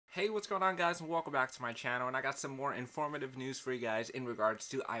Hey, what's going on, guys, and welcome back to my channel. And I got some more informative news for you guys in regards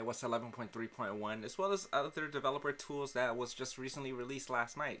to iOS 11.3.1 as well as other developer tools that was just recently released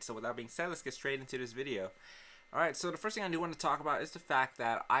last night. So with that being said, let's get straight into this video. Alright, so the first thing I do want to talk about is the fact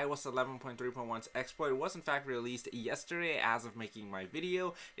that iOS 11.3.1's exploit was in fact released yesterday as of making my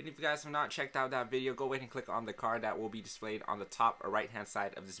video. And if you guys have not checked out that video, go ahead and click on the card that will be displayed on the top right hand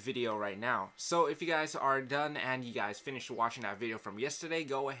side of this video right now. So if you guys are done and you guys finished watching that video from yesterday,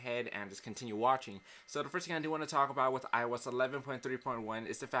 go ahead and just continue watching. So the first thing I do want to talk about with iOS 11.3.1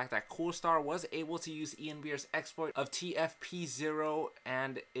 is the fact that Coolstar was able to use Ian Beer's exploit of TFP0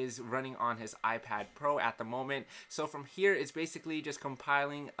 and is running on his iPad Pro at the moment. So from here, it's basically just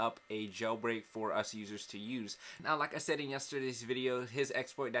compiling up a jailbreak for us users to use. Now, like I said in yesterday's video, his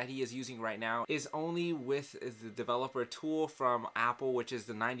exploit that he is using right now is only with the developer tool from Apple, which is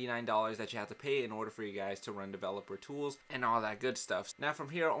the $99 that you have to pay in order for you guys to run developer tools and all that good stuff. Now from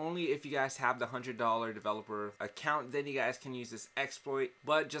here, only if you guys have the $100 developer account, then you guys can use this exploit.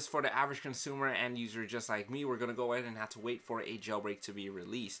 But just for the average consumer and user just like me, we're going to go ahead and have to wait for a jailbreak to be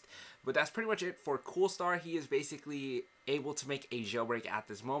released. But that's pretty much it for Coolstar. He is basically able to make a jailbreak at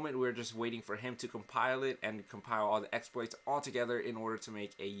this moment. We're just waiting for him to compile it and compile all the exploits all together in order to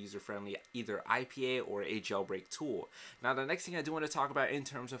make a user-friendly either IPA or a jailbreak tool. Now, the next thing I do want to talk about in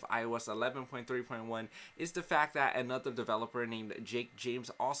terms of iOS 11.3.1 is the fact that another developer named Jake James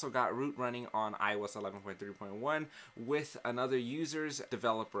also got root running on iOS 11.3.1 with another user's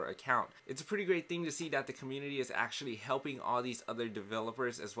developer account. It's a pretty great thing to see that the community is actually helping all these other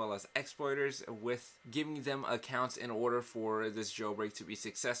developers as well as exploiters with giving them accounts in order for this jailbreak to be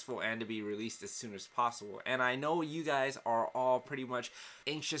successful and to be released as soon as possible. And I know you guys are all pretty much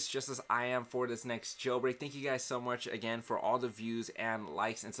anxious just as I am for this next jailbreak. Thank you guys so much again for all the views and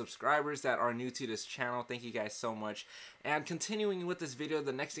likes and subscribers that are new to this channel. Thank you guys so much. And continuing with this video,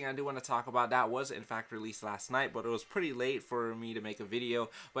 the next thing I do want to talk about that was in fact released last night, but it was pretty late for me to make a video.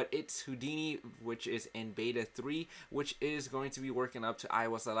 But it's Houdini, which is in beta 3, which is going to be working up to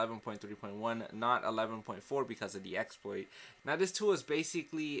iOS 11.3.1, not 11.4 because of the exploit. Now this tool is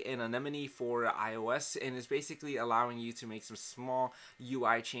basically an anemone for iOS and is basically allowing you to make some small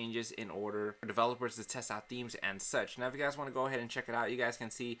UI changes in order for developers to test out themes and such. Now if you guys want to go ahead and check it out, you guys can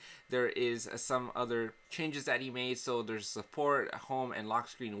see there is some other changes that he made. So there's support, home and lock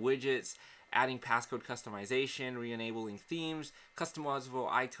screen widgets, adding passcode customization, re-enabling themes, customizable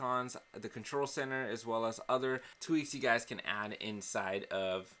icons, the control center, as well as other tweaks you guys can add inside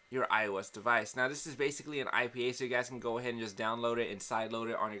of your iOS device. Now this is basically an IPA, so you guys can go ahead and just download it and sideload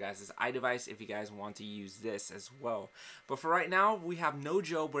it on your guys' iDevice if you guys want to use this as well. But for right now, we have no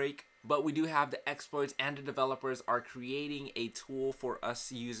jailbreak, but we do have the exploits and the developers are creating a tool for us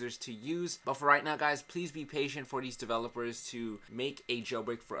users to use. But for right now, guys, please be patient for these developers to make a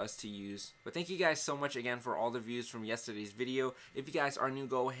jailbreak for us to use. But thank you guys so much again for all the views from yesterday's video. If you guys are new,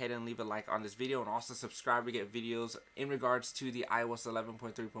 go ahead and leave a like on this video and also subscribe to get videos in regards to the iOS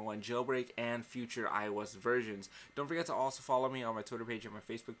 11.3.1 jailbreak and future iOS versions. Don't forget to also follow me on my Twitter page and my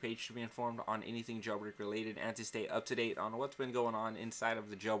Facebook page to be informed on anything jailbreak related and to stay up to date on what's been going on inside of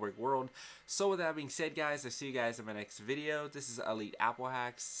the jailbreak world. So with that being said, guys, I'll see you guys in my next video. This is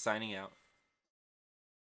EliteAppleHacks signing out.